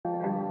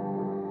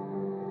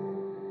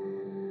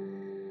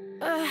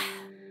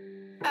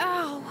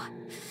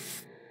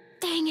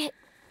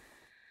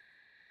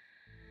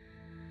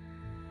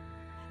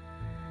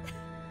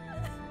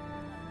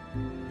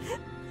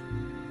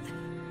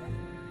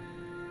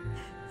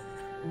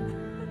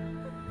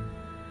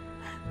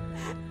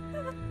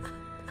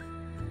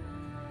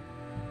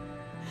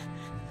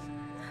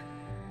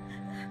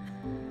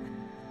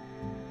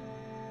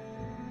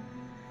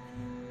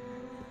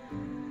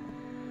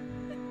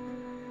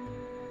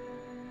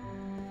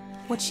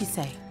What'd she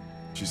say?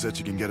 She said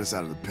she can get us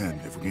out of the pen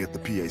if we can get the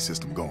PA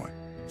system going.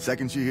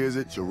 Second she hears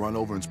it, she'll run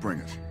over and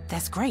spring us.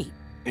 That's great.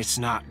 It's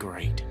not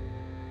great.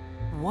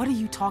 What are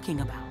you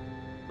talking about?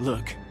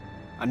 Look,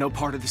 I know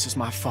part of this is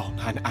my fault.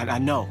 I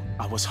know.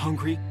 I was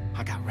hungry,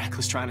 I got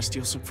reckless trying to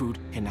steal some food,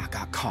 and I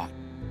got caught.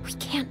 We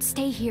can't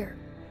stay here.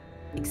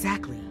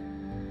 Exactly.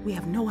 We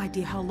have no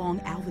idea how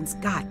long Alvin's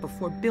got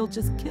before Bill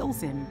just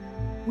kills him.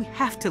 We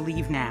have to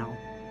leave now.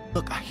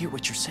 Look, I hear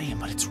what you're saying,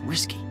 but it's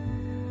risky.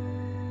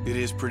 It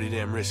is pretty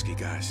damn risky,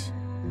 guys.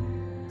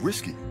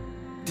 Risky?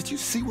 Did you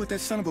see what that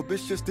son of a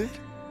bitch just did?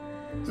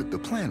 Look, the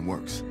plan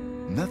works.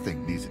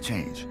 Nothing needs to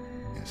change.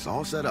 It's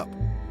all set up.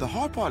 The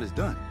hard part is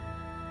done.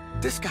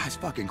 This guy's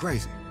fucking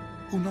crazy.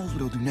 Who knows what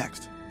he'll do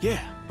next?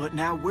 Yeah, but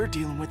now we're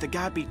dealing with a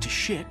guy beat to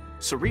shit,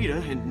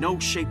 Sarita in no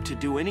shape to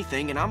do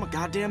anything, and I'm a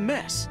goddamn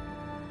mess.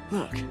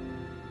 Look,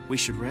 we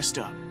should rest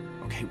up,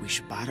 okay? We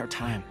should bide our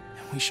time,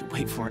 and we should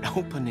wait for an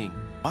opening.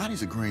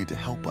 Bonnie's agreeing to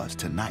help us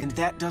tonight. And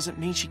that doesn't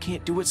mean she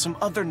can't do it some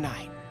other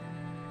night.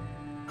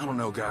 I don't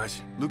know,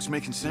 guys. Luke's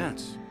making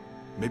sense.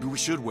 Maybe we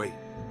should wait.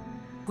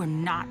 We're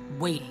not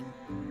waiting.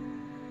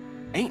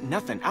 Ain't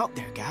nothing out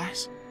there,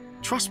 guys.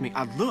 Trust me,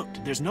 I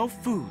looked. There's no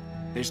food.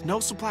 There's no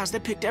supplies. They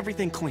picked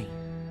everything clean.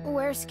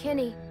 Where's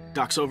Kenny?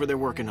 Doc's over there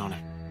working on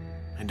it.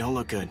 And don't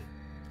look good.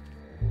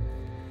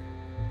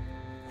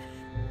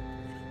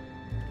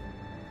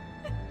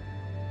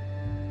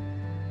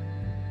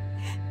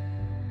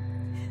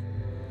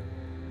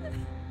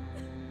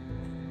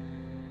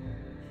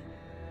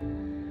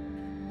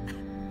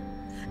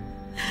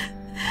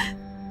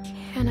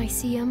 Can I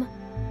see him?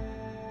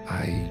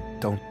 I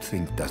don't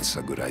think that's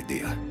a good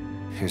idea.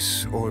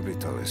 His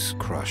orbital is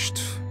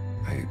crushed.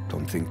 I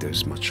don't think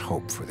there's much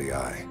hope for the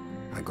eye.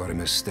 I got him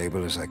as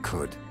stable as I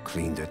could,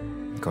 cleaned it,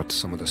 got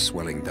some of the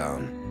swelling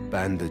down,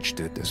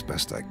 bandaged it as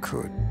best I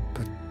could.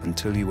 But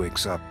until he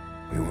wakes up,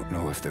 we won't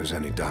know if there's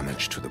any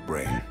damage to the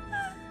brain.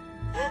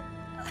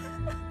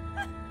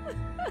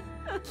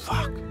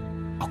 Fuck.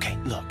 Okay,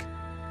 look.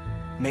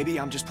 Maybe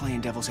I'm just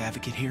playing devil's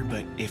advocate here,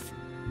 but if...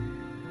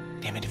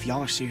 Damn it, if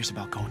y'all are serious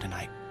about going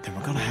tonight, then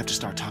we're gonna have to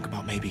start talking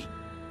about maybe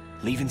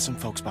leaving some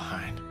folks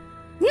behind.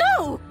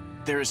 No!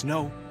 There is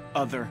no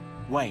other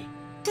way.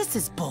 This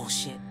is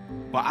bullshit.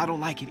 Well, I don't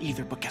like it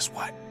either, but guess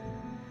what?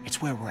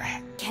 It's where we're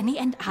at. Kenny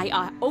and I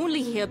are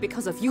only here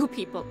because of you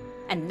people.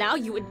 And now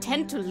you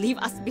intend to leave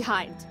us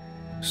behind.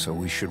 So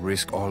we should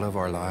risk all of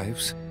our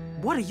lives?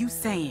 What are you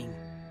saying?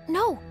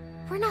 No,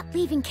 we're not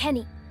leaving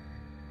Kenny.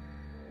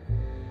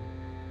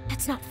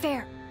 That's not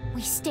fair.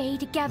 We stay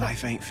together.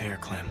 Life ain't fair,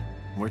 Clem.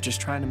 We're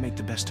just trying to make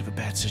the best of a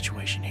bad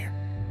situation here.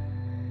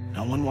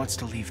 No one wants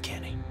to leave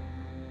Kenny.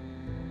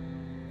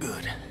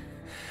 Good.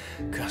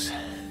 'Cause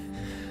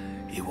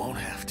you won't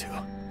have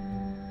to.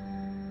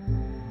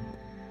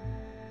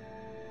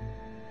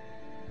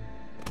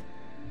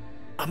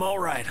 I'm all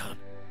right, hon.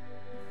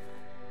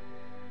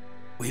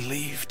 We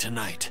leave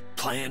tonight.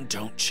 Plan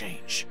don't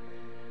change.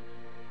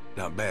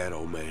 Not bad,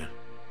 old man.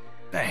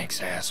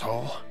 Thanks,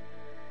 asshole.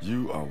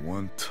 You are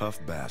one tough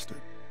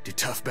bastard. Do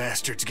tough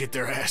bastards get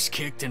their ass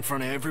kicked in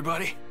front of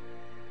everybody?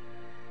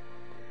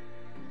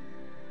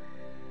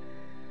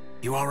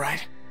 You all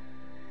right?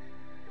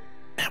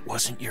 That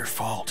wasn't your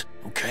fault,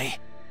 okay?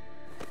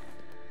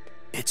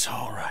 It's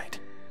all right.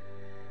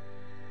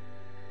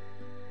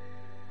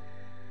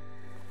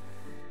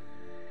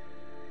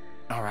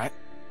 All right.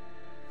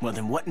 Well,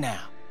 then what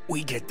now?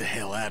 We get the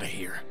hell out of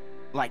here.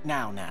 Like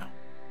now.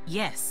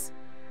 Yes.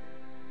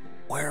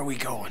 Where are we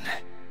going?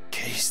 In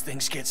case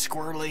things get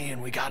squirrely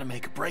and we gotta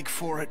make a break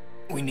for it,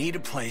 we need a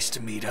place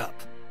to meet up.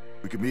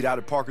 We could meet out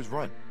at Parker's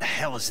Run. The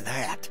hell is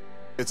that?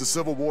 It's a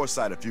Civil War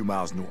site a few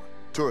miles north.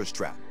 Tourist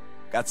trap.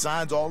 Got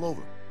signs all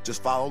over.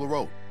 Just follow the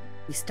road.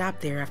 We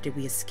stopped there after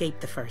we escaped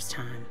the first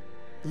time.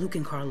 Luke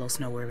and Carlos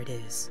know where it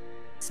is.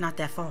 It's not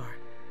that far.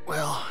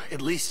 Well,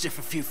 at least if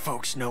a few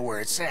folks know where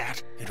it's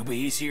at, it'll be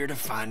easier to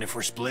find if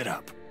we're split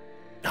up.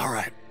 All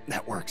right,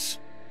 that works.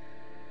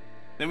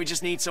 Then we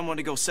just need someone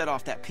to go set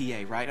off that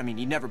PA, right? I mean,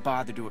 you never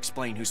bothered to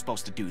explain who's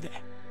supposed to do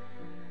that.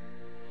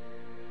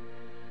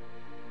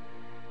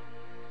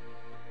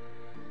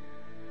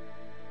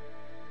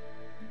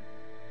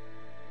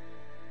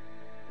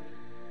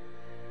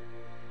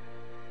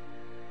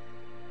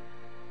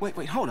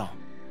 Wait, hold on.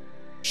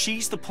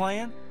 She's the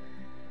plan?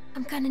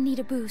 I'm gonna need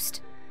a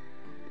boost.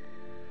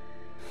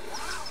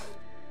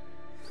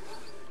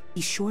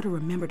 Be sure to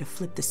remember to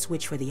flip the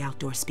switch for the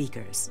outdoor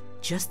speakers.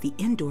 Just the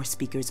indoor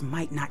speakers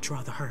might not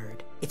draw the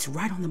herd. It's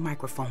right on the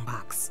microphone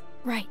box.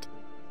 Right.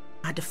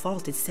 By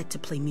default, it's set to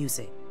play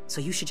music, so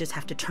you should just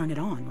have to turn it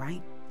on,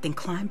 right? Then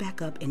climb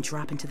back up and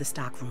drop into the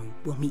stock room.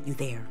 We'll meet you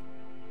there.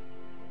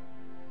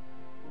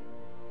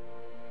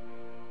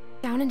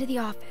 Down into the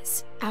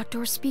office,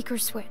 outdoor speaker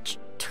switch,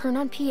 turn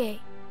on PA,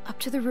 up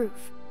to the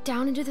roof,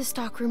 down into the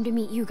stock room to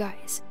meet you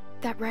guys.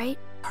 that right?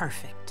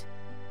 Perfect.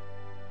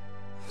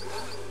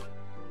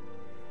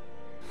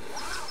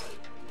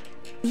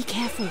 Be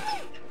careful.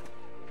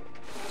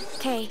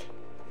 Okay.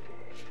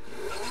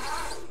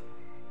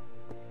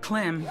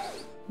 Clem,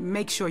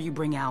 make sure you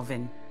bring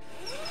Alvin.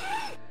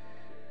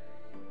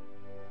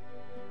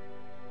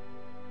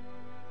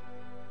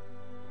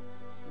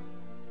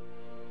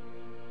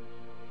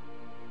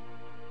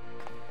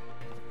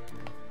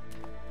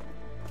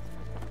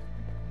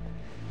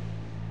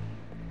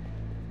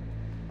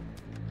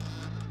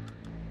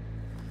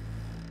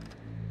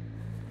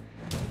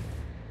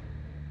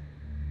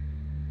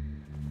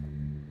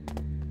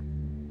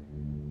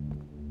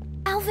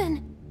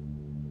 Alvin!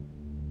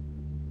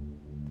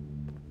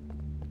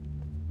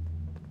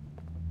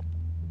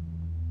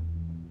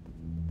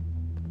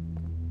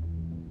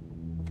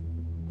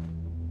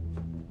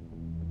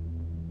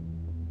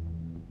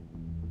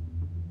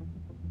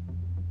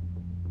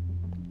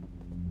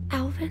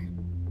 Alvin?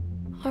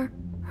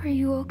 Are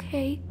you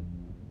okay?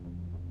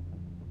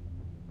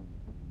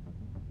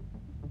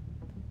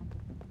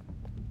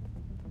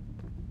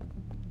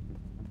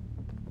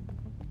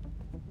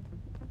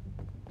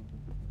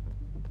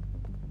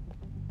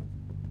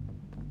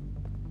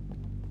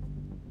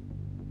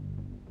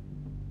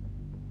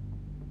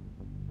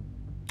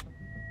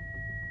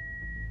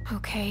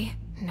 Okay,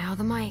 now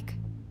the mic.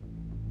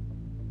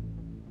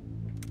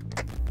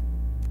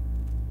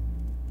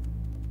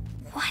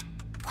 What?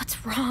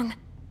 What's wrong?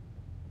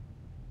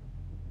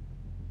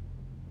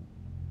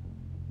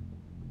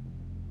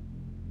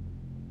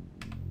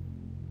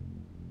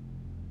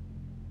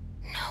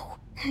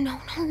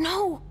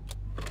 No.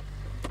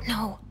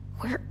 No,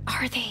 where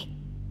are they?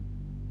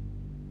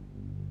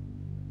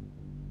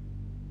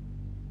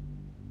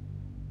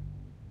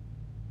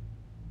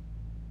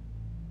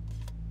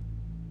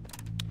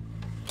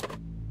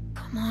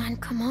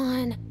 Come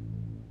on.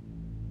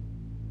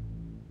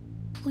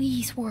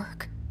 Please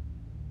work.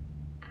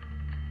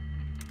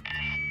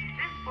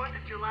 This 4th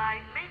of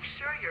July, make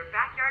sure your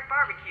backyard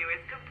barbecue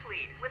is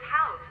complete with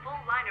Hal's full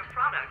line of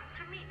products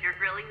to meet your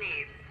grilling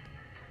needs.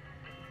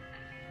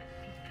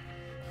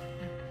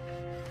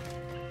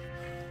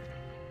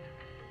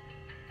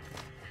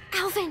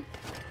 Alvin!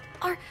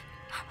 Are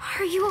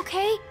you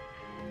okay?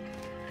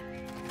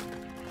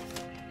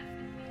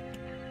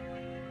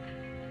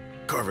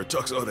 Carver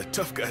talks all that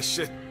tough guy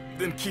shit,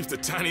 then keeps the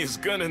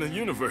tiniest gun in the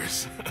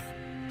universe.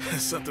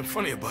 There's something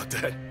funny about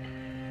that.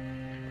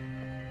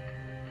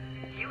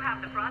 You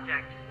have the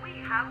project. We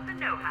have the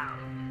know-how.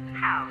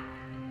 How?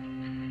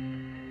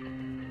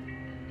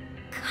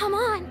 Come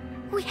on!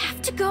 We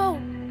have to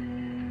go!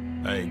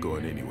 I ain't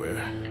going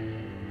anywhere.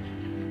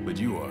 But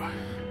you are.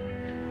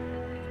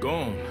 Go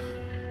on.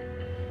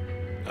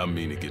 I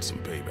mean to get some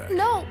payback.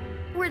 No!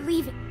 We're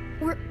leaving.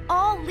 We're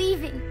all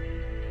leaving.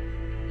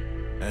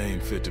 I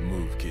ain't fit to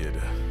move,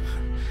 kid.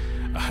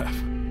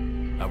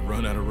 I've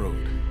run out of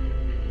road.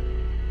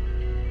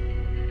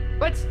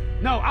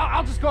 No,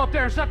 I'll just go up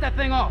there and shut that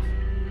thing off.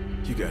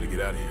 You gotta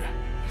get out of here.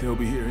 They'll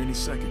be here any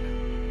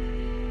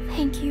second.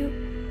 Thank you.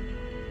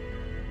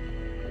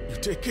 You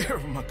take care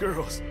of my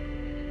girls.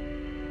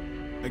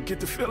 I get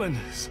the feeling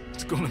it's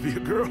gonna be a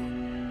girl.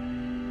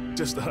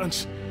 Just a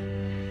hunch.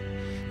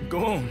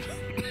 Go on.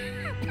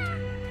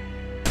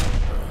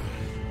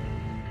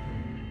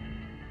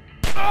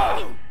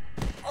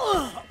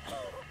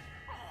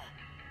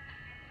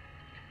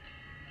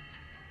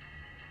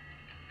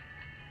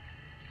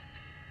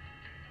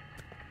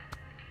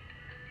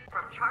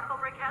 From charcoal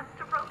briquettes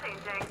to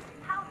propane tanks,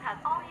 House has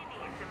all you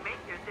need to make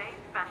your day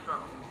special.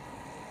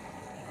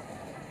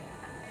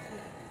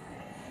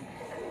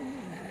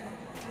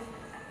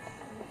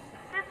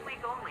 This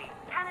week only,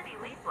 Kennedy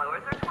leaf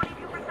blowers are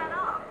 22%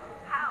 off.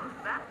 How's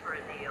that for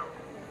a deal?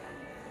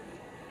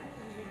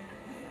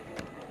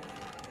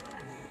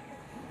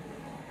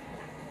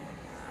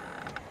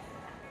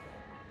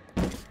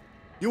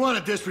 You want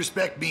to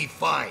disrespect me,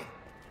 fine.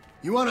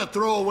 You want to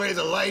throw away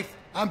the life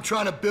I'm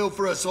trying to build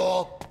for us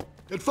all?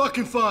 Then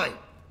fucking fine.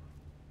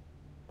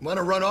 Want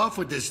to run off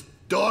with this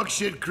dog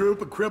shit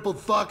group of crippled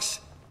fucks?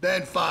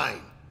 Then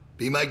fine.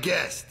 Be my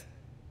guest.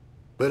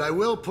 But I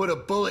will put a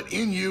bullet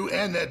in you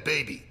and that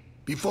baby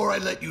before I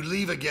let you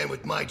leave again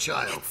with my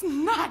child. It's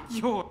not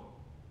your...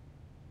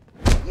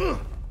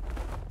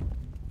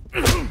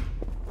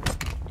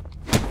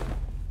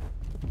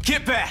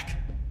 Get back!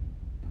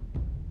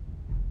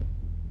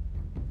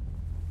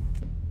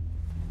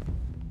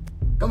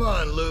 Come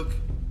on, Luke.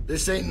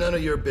 This ain't none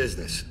of your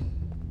business.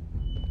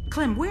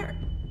 Clem, where...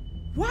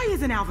 Why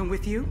isn't Alvin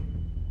with you?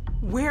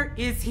 Where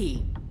is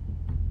he?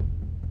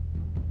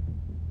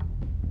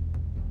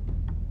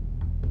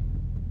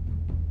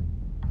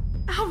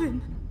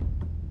 Alvin!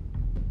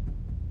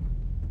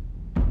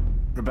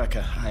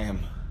 Rebecca,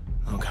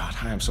 oh God,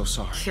 I am so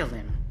sorry. Kill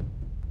him.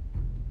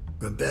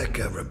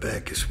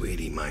 Rebecca,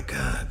 sweetie, my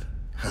God.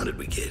 How did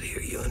we get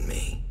here, you and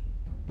me?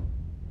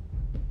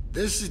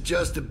 This is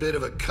just a bit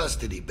of a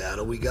custody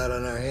battle we got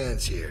on our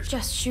hands here.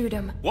 Just shoot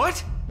him.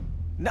 What?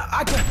 No,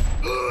 I don't...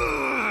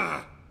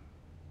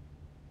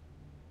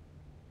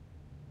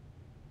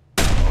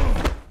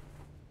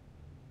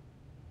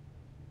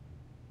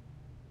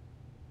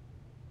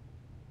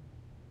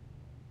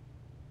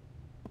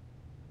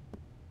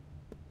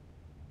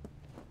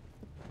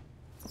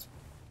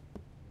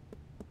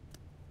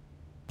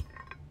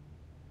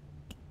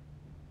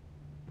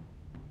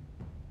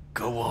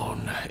 Go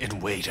on and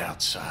wait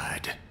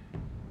outside.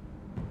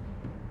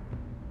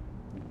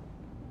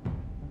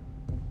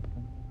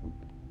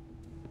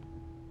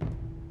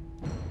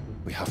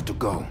 We have to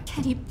go.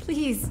 Kenny,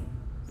 please.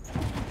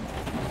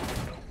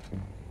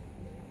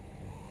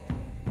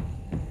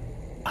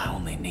 I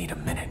only need a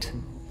minute.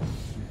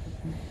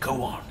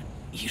 Go on.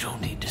 You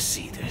don't need to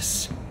see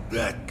this.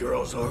 That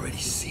girl's already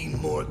seen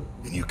more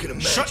than you can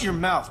imagine. Shut your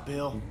mouth,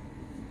 Bill.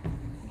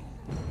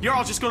 You're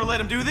all just gonna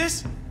let him do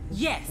this?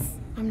 Yes.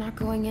 I'm not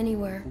going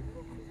anywhere.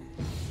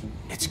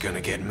 It's gonna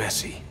get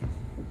messy.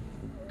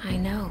 I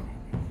know.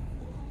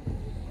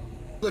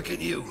 Look at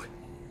you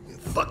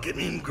fucking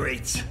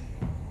ingrates.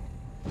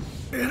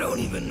 I don't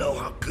even know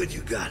how good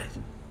you got it.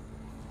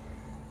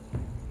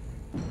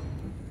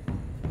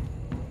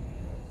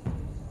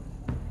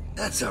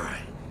 That's all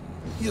right.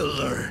 You'll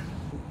learn.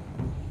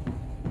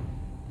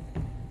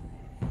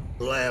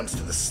 Lambs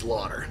to the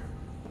slaughter.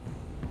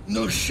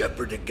 No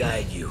shepherd to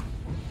guide you.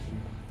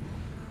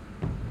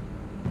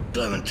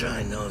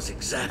 Clementine knows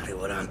exactly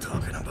what I'm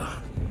talking about.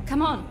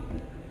 Come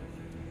on.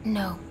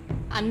 No.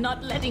 I'm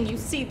not letting you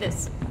see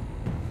this.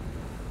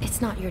 It's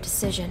not your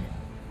decision.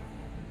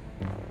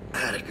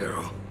 Atta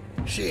girl.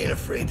 She ain't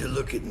afraid to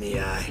look it in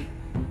the eye.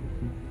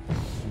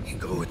 You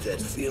go with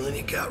that feeling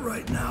you got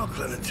right now,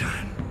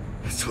 Clementine.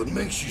 That's what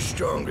makes you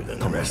stronger than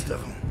the rest of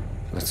them.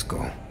 Let's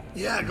go.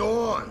 Yeah,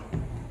 go on.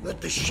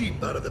 Let the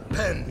sheep out of the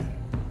pen.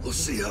 We'll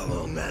see how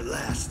long that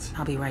lasts.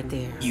 I'll be right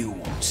there. You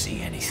won't see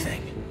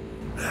anything.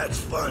 That's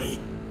funny,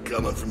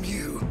 coming from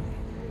you.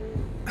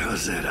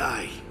 How's that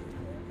eye?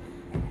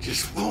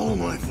 Just follow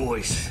my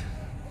voice.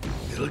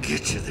 It'll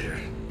get you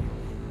there.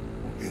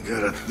 You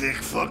got a thick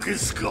fucking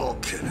skull,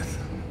 Kenneth.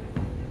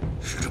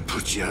 Should have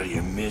put you out of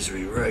your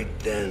misery right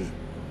then.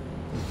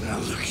 Now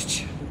look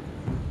at you.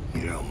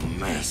 You're a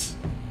mess.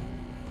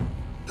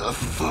 The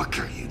fuck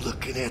are you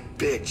looking at,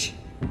 bitch?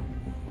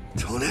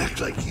 Don't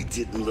act like you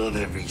didn't love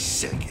every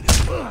second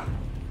of it.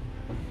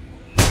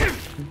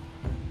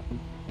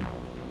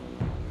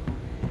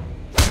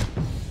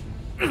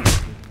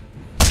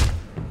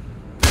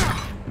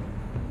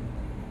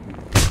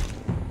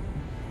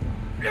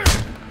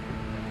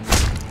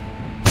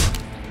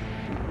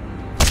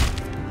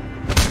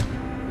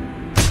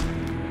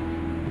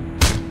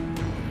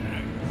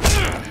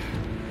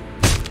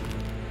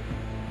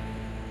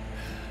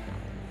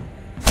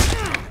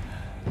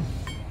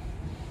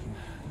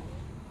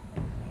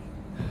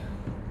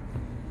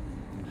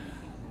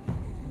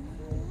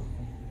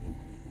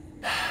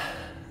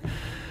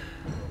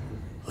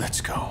 Let's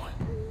go.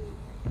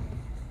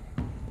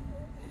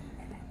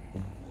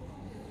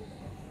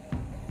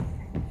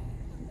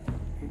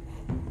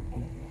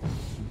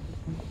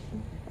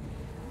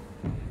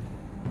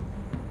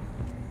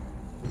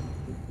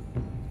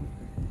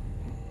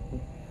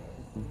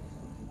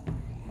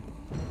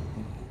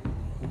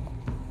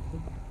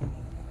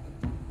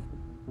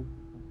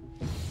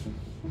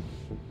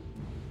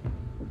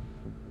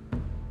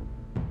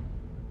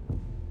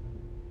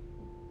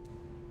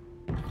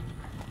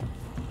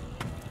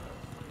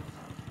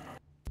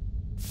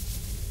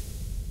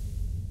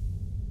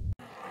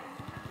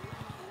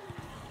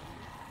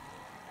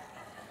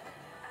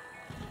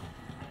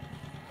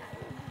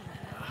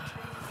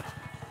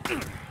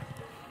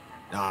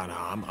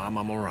 Nah,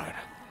 I'm all right.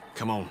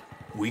 Come on.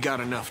 We got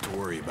enough to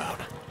worry about.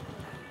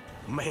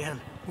 Man,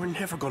 we're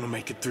never gonna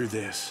make it through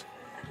this.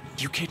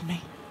 You kidding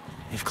me?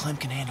 If Clem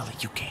can handle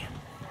it, you can.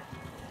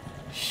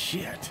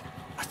 Shit.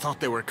 I thought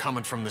they were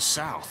coming from the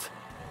south.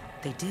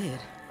 They did.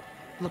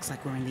 Looks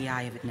like we're in the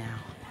eye of it now.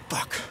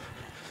 Fuck.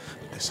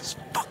 This is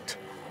fucked.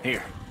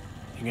 Here.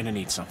 You're gonna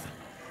need something.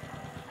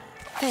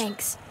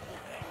 Thanks.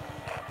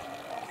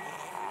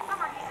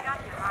 Summer heat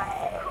got you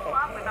hot. Cool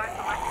off with our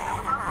selection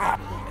of hot.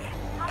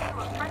 Talk to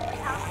a friendly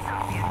house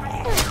associate for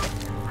details.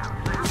 Our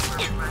last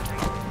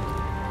project.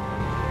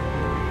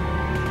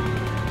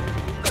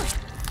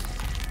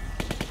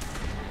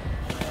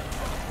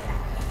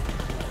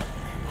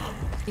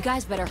 You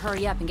guys better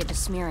hurry up and get to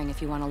smearing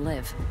if you want to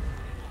live.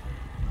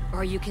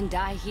 Or you can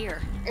die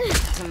here.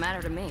 Doesn't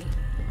matter to me.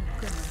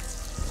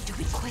 Goodness. Do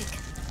it quick.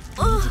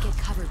 We need to get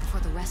covered before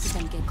the rest of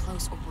them get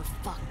close or we're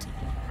fucked.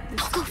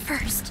 I'll go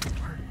first.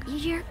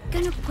 You're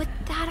gonna put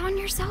that on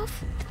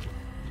yourself?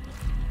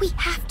 We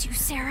have to,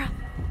 Sarah.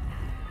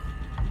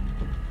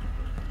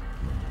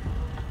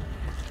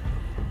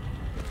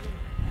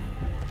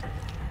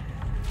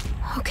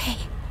 Okay,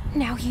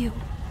 now you.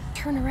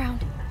 Turn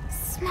around.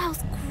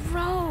 Smells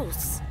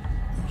gross.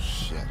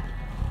 Shit.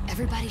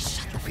 Everybody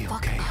shut the Be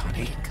fuck okay, up and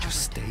honey. get covered.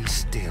 Just stay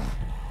still.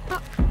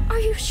 Are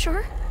you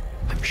sure?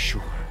 I'm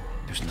sure.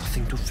 There's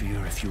nothing to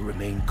fear if you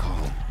remain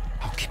calm.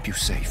 I'll keep you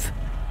safe.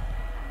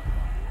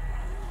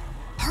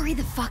 Hurry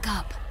the fuck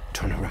up.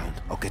 Turn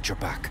around. I'll get your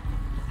back.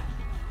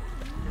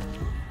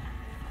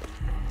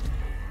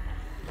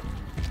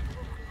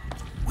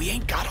 We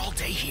ain't got all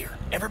day here.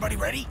 Everybody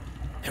ready?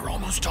 They're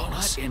almost on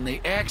us. What in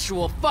the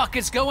actual fuck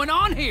is going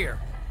on here?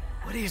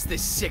 What is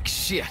this sick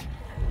shit?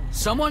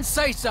 Someone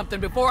say something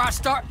before I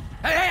start.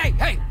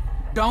 Hey!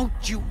 Don't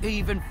you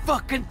even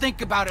fucking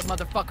think about it,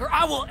 motherfucker.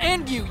 I will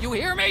end you, you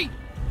hear me?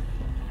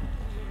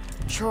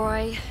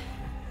 Troy,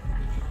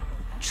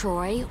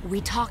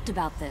 we talked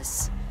about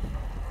this.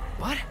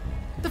 What?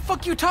 The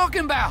fuck you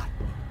talking about?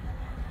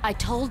 I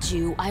told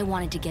you I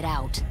wanted to get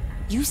out.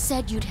 You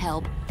said you'd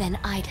help, then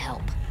I'd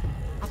help.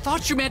 I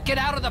thought you meant get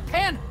out of the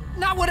pen,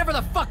 not whatever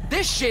the fuck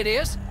this shit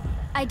is.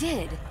 I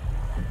did.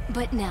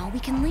 But now we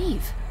can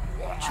leave.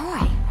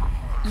 Troy,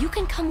 you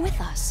can come with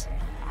us.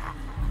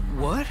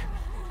 What?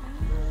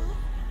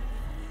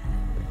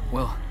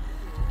 Well,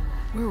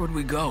 where would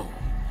we go?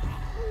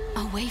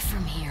 Away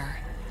from here.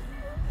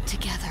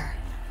 Together.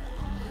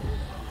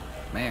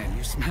 Man,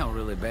 you smell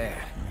really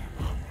bad.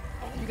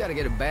 You gotta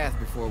get a bath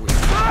before we...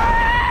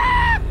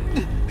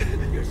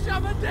 You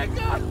shove a dick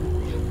up!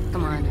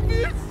 Come on.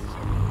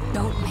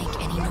 Don't make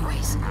any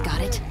noise,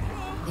 got it?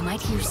 They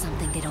might hear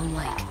something they don't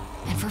like.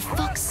 And for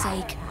fuck's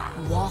sake,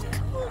 walk.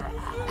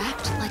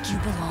 Act like you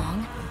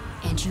belong,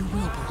 and you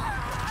will belong.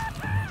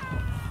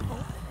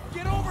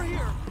 Get over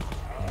here!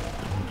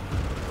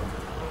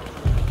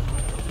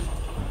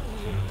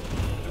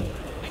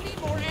 I need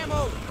more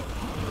ammo!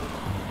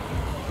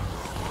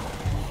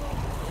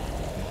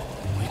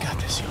 We got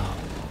this, y'all.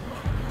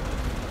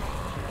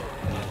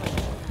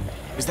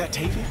 Is that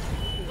Tavia?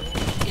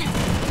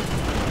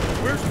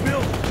 Where's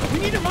Bill? We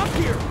need him up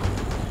here!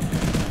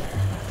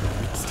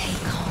 Stay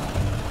calm.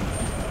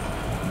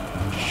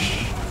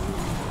 Shh.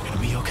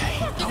 It'll be okay.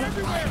 Don't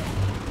run.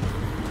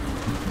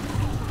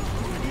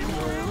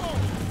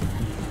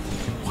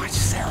 Watch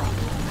Sarah.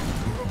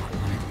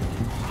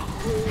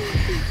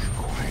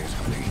 Quiet,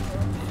 honey.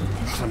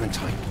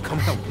 Clementine, come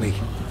help me.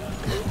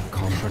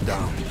 Calm her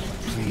down.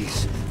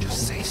 Please,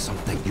 just say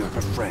something. You're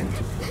her friend.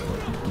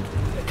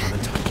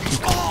 Clementine.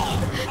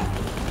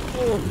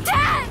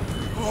 Dad!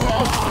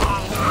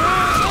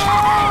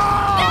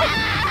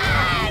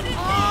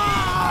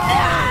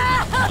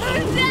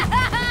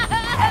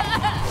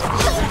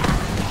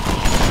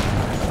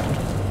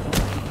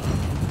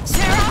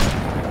 Sarah!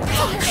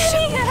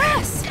 Shooting at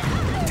us!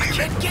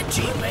 Get G,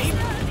 babe!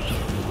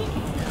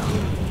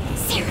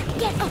 Sarah,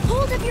 get a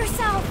hold of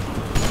yourself!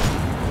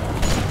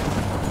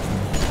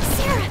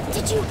 Sarah,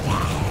 did you...